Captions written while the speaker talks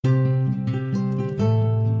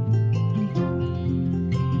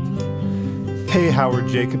Hey, Howard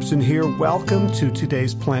Jacobson here. Welcome to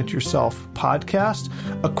today's Plant Yourself podcast.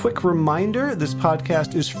 A quick reminder, this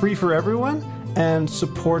podcast is free for everyone and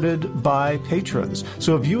supported by patrons.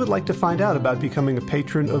 So if you would like to find out about becoming a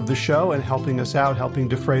patron of the show and helping us out, helping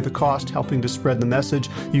defray the cost, helping to spread the message,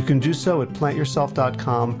 you can do so at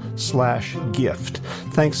plantyourself.com/gift.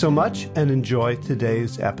 Thanks so much and enjoy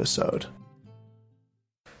today's episode.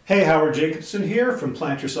 Hey, Howard Jacobson here from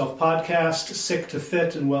Plant Yourself Podcast, Sick to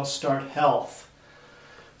Fit and Well Start Health.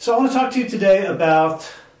 So I want to talk to you today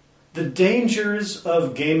about the dangers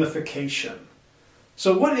of gamification.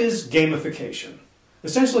 So what is gamification?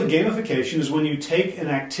 Essentially, gamification is when you take an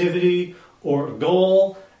activity or a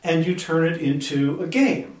goal and you turn it into a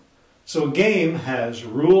game. So a game has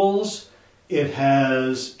rules, it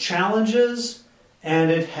has challenges,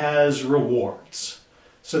 and it has rewards.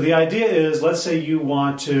 So the idea is, let's say you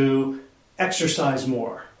want to exercise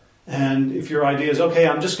more. And if your idea is, okay,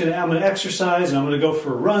 I'm going to exercise and I'm going to go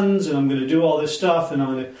for runs and I'm going to do all this stuff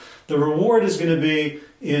and the reward is going to be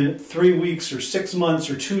in 3 weeks or 6 months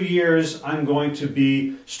or 2 years, I'm going to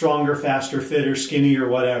be stronger, faster, fitter, skinny, or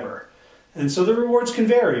whatever. And so the rewards can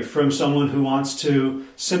vary from someone who wants to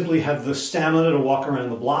simply have the stamina to walk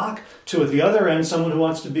around the block to, at the other end, someone who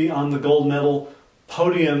wants to be on the gold medal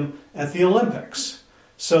podium at the Olympics.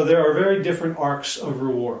 So there are very different arcs of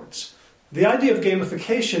rewards. The idea of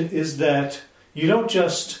gamification is that you don't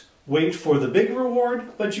just wait for the big reward,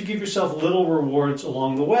 but you give yourself little rewards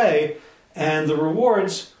along the way, and the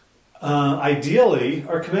rewards, ideally,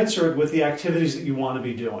 are commensurate with the activities that you want to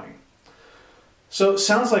be doing. So it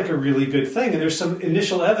sounds like a really good thing, and there's some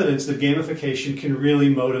initial evidence that gamification can really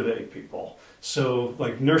motivate people. So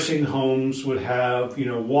like nursing homes would have,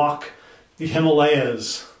 walk the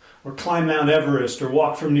Himalayas, or climb Mount Everest, or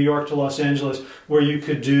walk from New York to Los Angeles, where you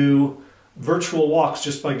could do virtual walks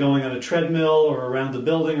just by going on a treadmill or around the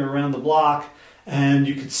building or around the block, and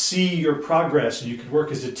you could see your progress and you could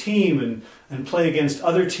work as a team and play against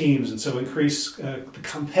other teams, and so increase the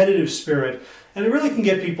competitive spirit, and it really can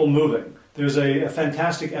get people moving. There's a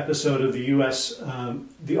fantastic episode of the U.S.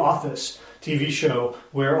 The Office TV show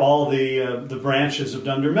where all the branches of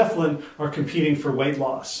Dunder Mifflin are competing for weight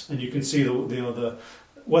loss, and you can see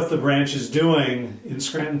what the branch is doing in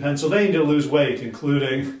Scranton, Pennsylvania to lose weight,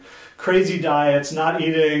 including crazy diets, not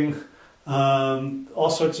eating, all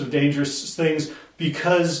sorts of dangerous things,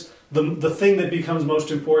 because the thing that becomes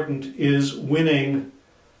most important is winning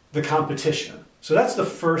the competition. So that's the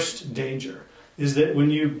first danger, is that when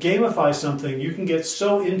you gamify something, you can get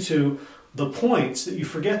so into the points that you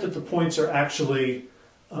forget that the points are actually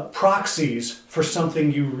proxies for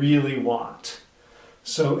something you really want.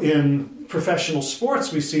 So in professional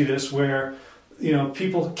sports, we see this where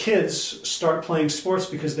kids start playing sports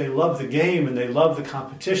because they love the game and they love the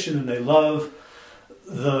competition and they love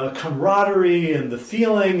the camaraderie and the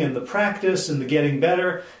feeling and the practice and the getting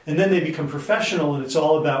better. And then they become professional and it's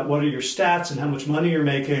all about what are your stats and how much money you're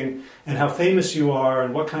making and how famous you are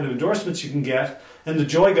and what kind of endorsements you can get. And the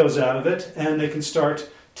joy goes out of it, and they can start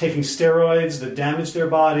taking steroids that damage their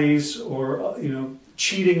bodies or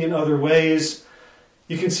cheating in other ways.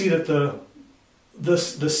 You can see that the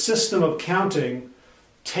system of counting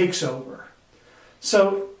takes over.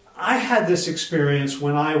 So I had this experience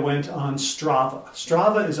when I went on Strava.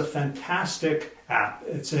 Strava is a fantastic app.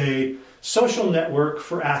 It's a social network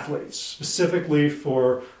for athletes, specifically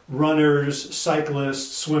for runners,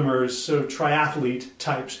 cyclists, swimmers, so triathlete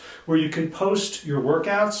types, where you can post your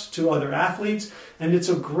workouts to other athletes, and it's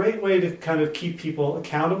a great way to kind of keep people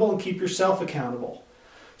accountable and keep yourself accountable.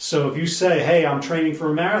 So if you say, hey, I'm training for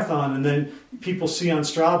a marathon, and then people see on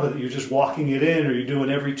Strava that you're just walking it in or you're doing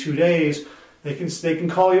it every 2 days, they can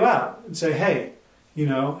call you out and say, hey,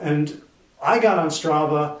 and I got on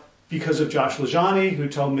Strava because of Josh Lajani, who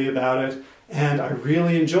told me about it, and I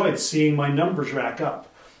really enjoyed seeing my numbers rack up.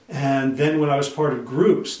 And then when I was part of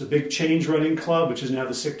groups, the Big Change Running Club, which is now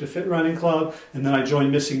the Sick to Fit Running Club, and then I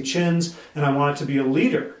joined Missing Chins, and I wanted to be a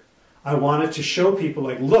leader. I wanted to show people,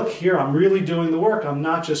 like, look, here, I'm really doing the work. I'm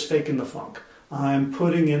not just faking the funk. I'm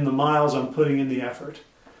putting in the miles. I'm putting in the effort.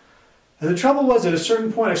 And the trouble was, at a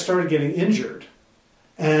certain point, I started getting injured.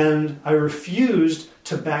 And I refused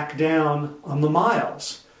to back down on the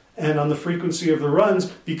miles and on the frequency of the runs,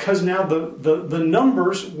 because now the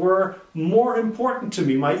numbers were more important to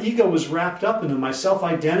me. My ego was wrapped up in them. My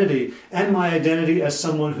self-identity and my identity as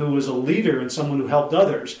someone who was a leader and someone who helped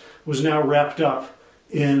others was now wrapped up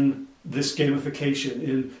in this gamification,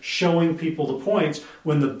 in showing people the points,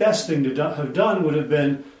 when the best thing to have done would have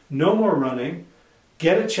been no more running,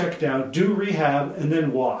 get it checked out, do rehab, and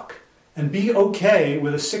then walk. And be okay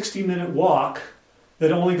with a 60-minute walk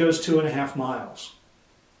that only goes 2.5 miles.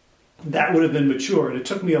 that would have been mature. And it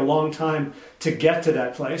took me a long time to get to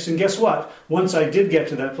that place. And guess what? Once I did get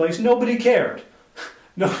to that place, nobody cared.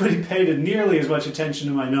 Nobody paid nearly as much attention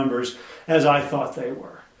to my numbers as I thought they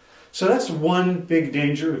were. So that's one big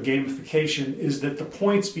danger of gamification, is that the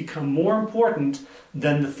points become more important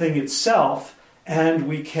than the thing itself, and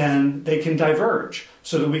they can diverge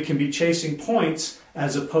so that we can be chasing points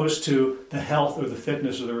as opposed to the health or the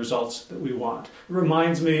fitness or the results that we want. It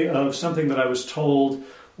reminds me of something that I was told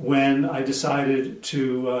when I decided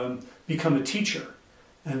to become a teacher.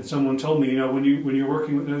 And someone told me, when you're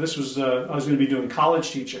working, I was going to be doing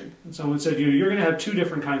college teaching. And someone said, you're going to have two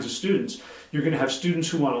different kinds of students. You're going to have students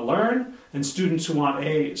who want to learn and students who want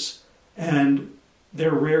A's. And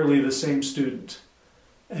they're rarely the same student.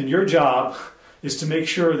 And your job is to make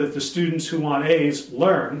sure that the students who want A's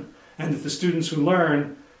learn, and that the students who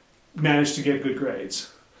learn manage to get good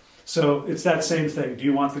grades. So it's that same thing. Do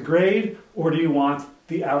you want the grade, or do you want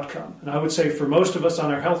the outcome? And I would say for most of us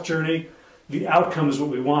on our health journey, the outcome is what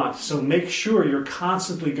we want. So make sure you're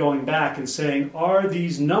constantly going back and saying, are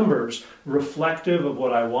these numbers reflective of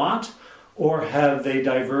what I want, or have they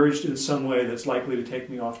diverged in some way that's likely to take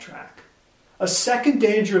me off track? A second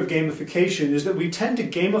danger of gamification is that we tend to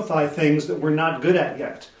gamify things that we're not good at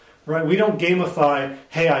yet. Right? We don't gamify,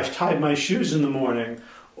 hey, I tied my shoes in the morning,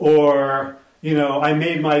 or, I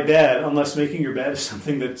made my bed, unless making your bed is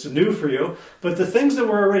something that's new for you. But the things that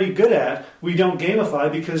we're already good at, we don't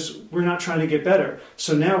gamify because we're not trying to get better.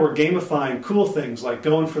 So now we're gamifying cool things like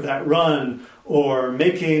going for that run or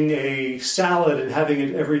making a salad and having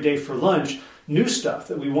it every day for lunch. New stuff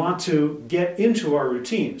that we want to get into our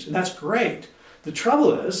routines. And that's great. The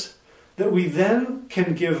trouble is that we then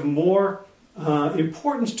can give more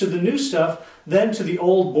importance to the new stuff than to the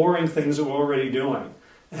old boring things that we're already doing.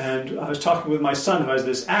 And I was talking with my son, who has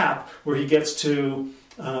this app where he gets to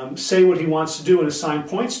say what he wants to do and assign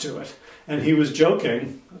points to it. And he was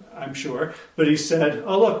joking, I'm sure, but he said,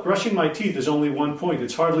 oh look, brushing my teeth is only 1 point.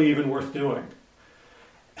 It's hardly even worth doing.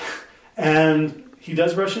 And he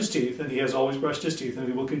does brush his teeth, and he has always brushed his teeth, and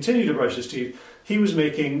he will continue to brush his teeth. He was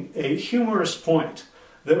making a humorous point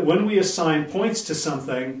that when we assign points to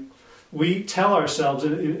something, we tell ourselves,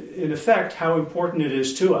 in effect, how important it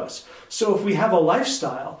is to us. So if we have a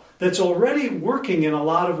lifestyle that's already working in a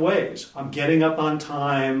lot of ways, I'm getting up on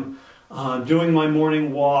time, doing my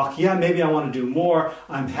morning walk, maybe I want to do more,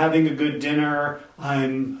 I'm having a good dinner,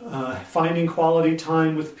 I'm finding quality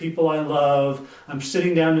time with people I love, I'm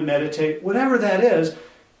sitting down to meditate, whatever that is,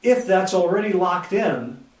 if that's already locked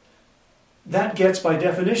in, that gets, by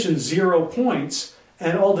definition, 0 points.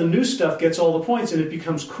 And all the new stuff gets all the points, and it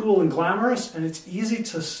becomes cool and glamorous, and it's easy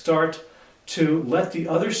to start to let the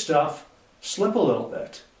other stuff slip a little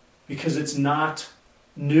bit because it's not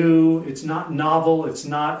new, it's not novel, it's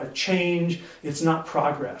not a change, it's not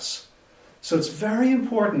progress. So it's very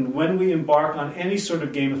important when we embark on any sort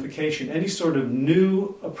of gamification, any sort of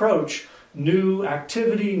new approach, new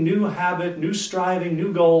activity, new habit, new striving,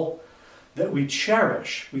 new goal, that we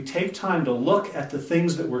cherish. We take time to look at the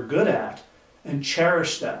things that we're good at and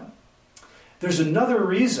cherish them. There's another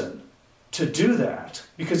reason to do that,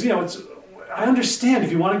 because I understand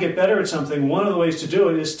if you want to get better at something, one of the ways to do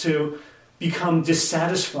it is to become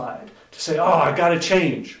dissatisfied, to say, I got to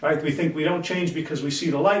change, right? We think we don't change because we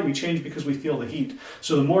see the light, we change because we feel the heat.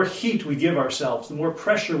 So the more heat we give ourselves, the more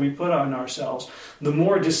pressure we put on ourselves, the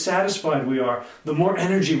more dissatisfied we are, the more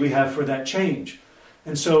energy we have for that change.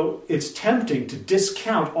 And so it's tempting to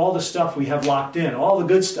discount all the stuff we have locked in, all the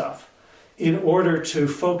good stuff, in order to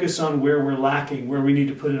focus on where we're lacking, where we need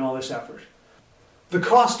to put in all this effort. The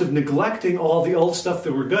cost of neglecting all the old stuff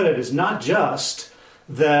that we're good at is not just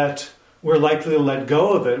that we're likely to let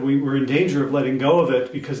go of it, we're in danger of letting go of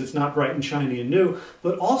it because it's not bright and shiny and new,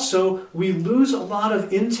 but also we lose a lot of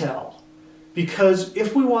intel. Because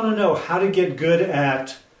if we want to know how to get good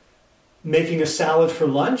at making a salad for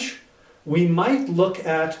lunch, we might look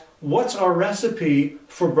at what's our recipe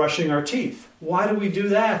for brushing our teeth. Why do we do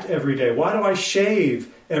that every day? Why do I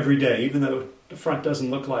shave every day, even though the front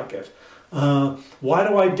doesn't look like it? Why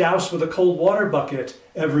do I douse with a cold water bucket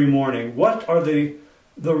every morning? What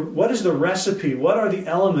is the recipe? What are the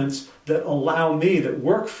elements that allow me, that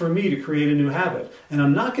work for me to create a new habit? And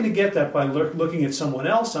I'm not going to get that by looking at someone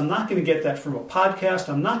else. I'm not going to get that from a podcast.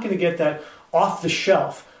 I'm not going to get that off the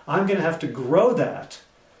shelf. I'm going to have to grow that.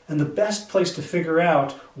 And the best place to figure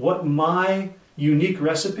out what my unique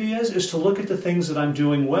recipe is to look at the things that I'm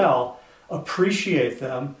doing well, appreciate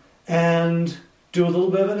them, and do a little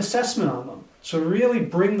bit of an assessment on them. So really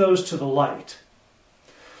bring those to the light.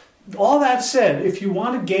 All that said, if you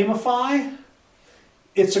want to gamify,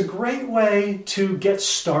 it's a great way to get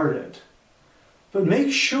started. But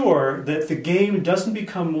make sure that the game doesn't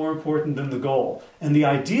become more important than the goal. And the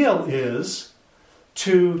ideal is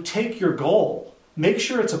to take your goal, make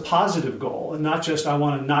sure it's a positive goal, and not just I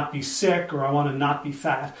want to not be sick or I want to not be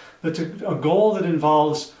fat, but a goal that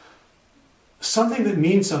involves something that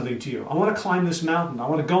means something to you. I want to climb this mountain. I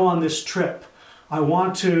want to go on this trip. I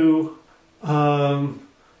want to run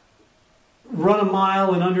a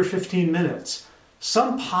mile in under 15 minutes.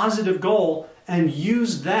 Some positive goal, and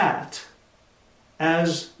use that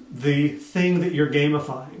as the thing that you're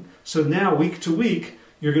gamifying. So now, week to week,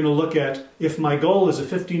 you're going to look at, if my goal is a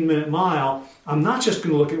 15-minute mile, I'm not just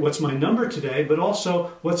going to look at what's my number today, but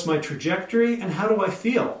also what's my trajectory and how do I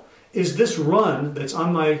feel? Is this run that's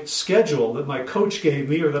on my schedule that my coach gave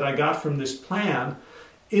me or that I got from this plan,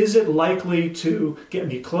 is it likely to get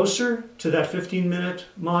me closer to that 15-minute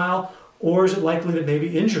mile, or is it likely to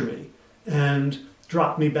maybe injure me and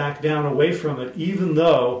drop me back down away from it, even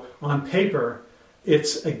though on paper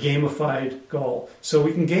it's a gamified goal? So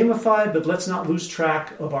we can gamify, but let's not lose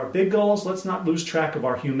track of our big goals. Let's not lose track of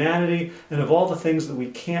our humanity and of all the things that we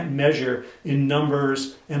can't measure in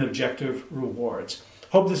numbers and objective rewards.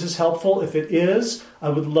 Hope this is helpful. If it is, I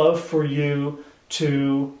would love for you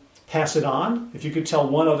to pass it on. If you could tell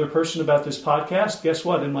one other person about this podcast, guess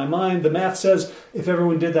what? In my mind, the math says if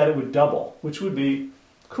everyone did that, it would double, which would be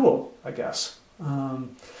cool, I guess.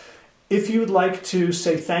 If you would like to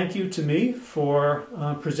say thank you to me for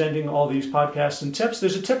presenting all these podcasts and tips,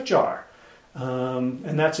 there's a tip jar.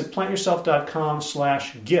 And that's at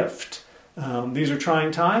plantyourself.com/gift. These are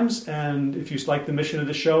trying times, and if you like the mission of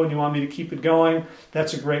the show and you want me to keep it going,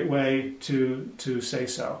 that's a great way to say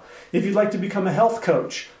so. If you'd like to become a health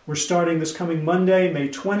coach, we're starting this coming Monday, May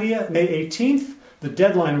 18th. The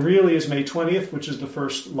deadline really is May 20th, which is the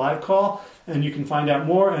first live call. And you can find out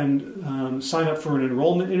more and sign up for an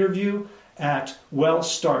enrollment interview at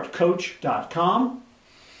wellstartcoach.com.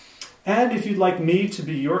 And if you'd like me to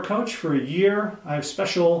be your coach for a year, I have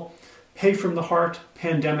special pay from the heart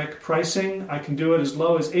pandemic pricing. I can do it as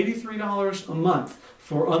low as $83 a month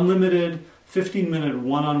for unlimited 15-minute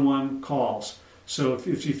one-on-one calls. So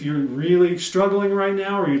if you're really struggling right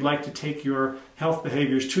now, or you'd like to take your health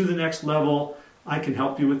behaviors to the next level, I can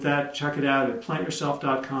help you with that. Check it out at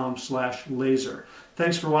plantyourself.com/laser.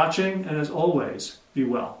 Thanks for watching, and as always, be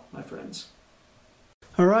well, my friends.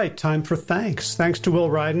 All right, time for thanks. Thanks to Will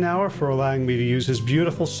Ridenhour for allowing me to use his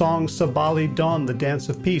beautiful song Sabali Dawn, The Dance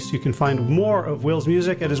of Peace. You can find more of Will's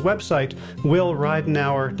music at his website,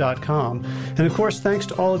 willridenhour.com. And of course, thanks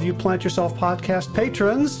to all of you Plant Yourself podcast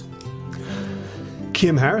patrons.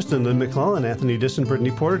 Kim Harrison, Lynn McClellan, Anthony Disson, Brittany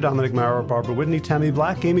Porter, Dominic Maurer, Barbara Whitney, Tammy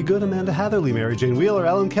Black, Amy Good, Amanda Hatherley, Mary Jane Wheeler,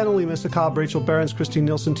 Ellen Kennelly, Mr. Cobb, Rachel Behrens, Christine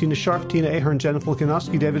Nielsen, Tina Sharp, Tina Ahern, Jennifer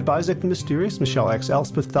Kanofsky, David Bizek, The Mysterious, Michelle X,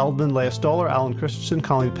 Elspeth Feldman, Leah Stoller, Alan Christensen,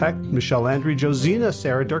 Colleen Peck, Michelle Landry, Josina,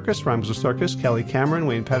 Sarah Durkis, Rhymes with Circus, Kelly Cameron,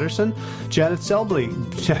 Wayne Pedersen, Janet Selby.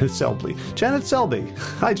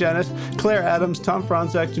 Hi, Janet. Claire Adams, Tom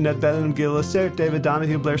Franzek, Jeanette Benham, Gil Lissert, David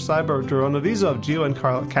Donahue, Blair Cyber, Dorona Vizov, Gio and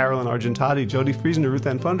Carolyn Argentati, Jody Friesen, Ruth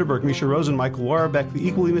Ann Funderburg, Misha Rosen, Michael Warbeck, The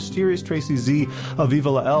Equally Mysterious, Tracy Z,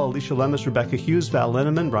 Aviva Lael, Alicia Lemus, Rebecca Hughes, Val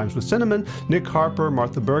Linneman, Rhymes with Cinnamon, Nick Harper,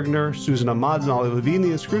 Martha Bergner, Susan Ahmad, Ollie Levine,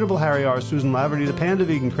 The Inscrutable Harry R., Susan Laverty, The Panda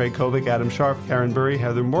Vegan, Craig Kovic, Adam Sharf, Karen Burry,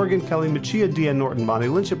 Heather Morgan, Kelly Machia, Deanne Norton, Bonnie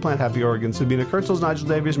Lynch at Plant Happy Oregon, Sabina Kurtzels, Nigel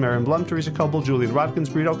Davies, Marion Blum, Teresa Coble, Julian Watkins,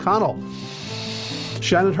 Breed O'Connell,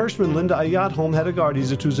 Shannon Hirschman, Linda Ayat, Holm Hedegaard,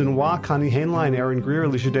 Izatu Zinwa, Connie Hainline, Aaron Greer,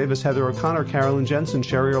 Alicia Davis, Heather O'Connor, Carolyn Jensen,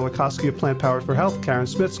 Sherry Orlikoski of Plant Powered for Health, Karen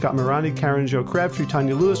Smith, Scott Morani, Karen Jo Crabtree,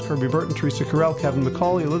 Tanya Lewis, Kirby Burton, Teresa Carell, Kevin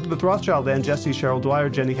McCauley, Elizabeth Rothschild, Ann Jesse, Cheryl Dwyer,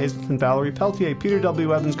 Jenny Hazelton, Valerie Peltier, Peter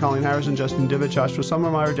W. Evans, Colleen Harrison, Justin Divich, Joshua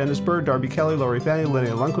Sommermeyer, Dennis Bird, Darby Kelly, Lori Fanny,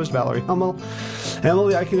 Linnea Lundquist, Valerie Hummel,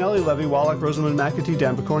 Emily Iaconelli, Levy Wallach, Rosamund McAtee,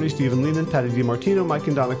 Dan Picorni, Stephen Lehman, Patty DiMartino, Mike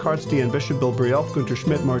and Donna Kartz, Deanne Bishop, Bill Brielf, Gunter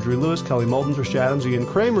Schmidt, Marjorie Lewis, Kelly Molden, Trish Adams, Ian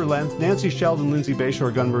Kramer, Nancy Sheldon, Lindsay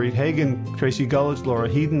Bayshore, Gunmarie Hagan, Tracy Gullich, Laura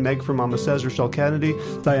Heaton, Meg from Mama Says, Rochelle Kennedy,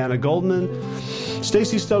 Diana Goldman,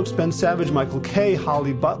 Stacey Stokes, Ben Savage, Michael Kay,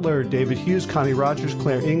 Holly Butler, David Hughes, Connie Rogers,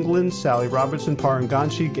 Claire England, Sally Robertson, Paran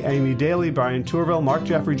Ganshi, Amy Daly, Brian Tourville, Mark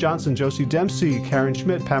Jeffrey Johnson, Josie Dempsey, Karen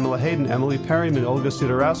Schmidt, Pamela Hayden, Emily Perryman, Olga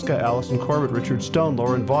Sidorowska, Allison Corbett, Richard Stone,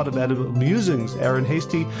 Lauren Vaught of Edible Musings, Aaron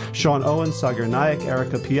Hasty, Sean Owen, Sagar Nayak,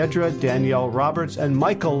 Erica Piedra, Danielle Roberts, and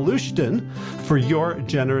Michael Lushton for your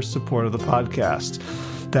generous support of the podcast.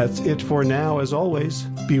 That's it for now. As always,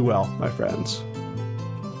 be well, my friends.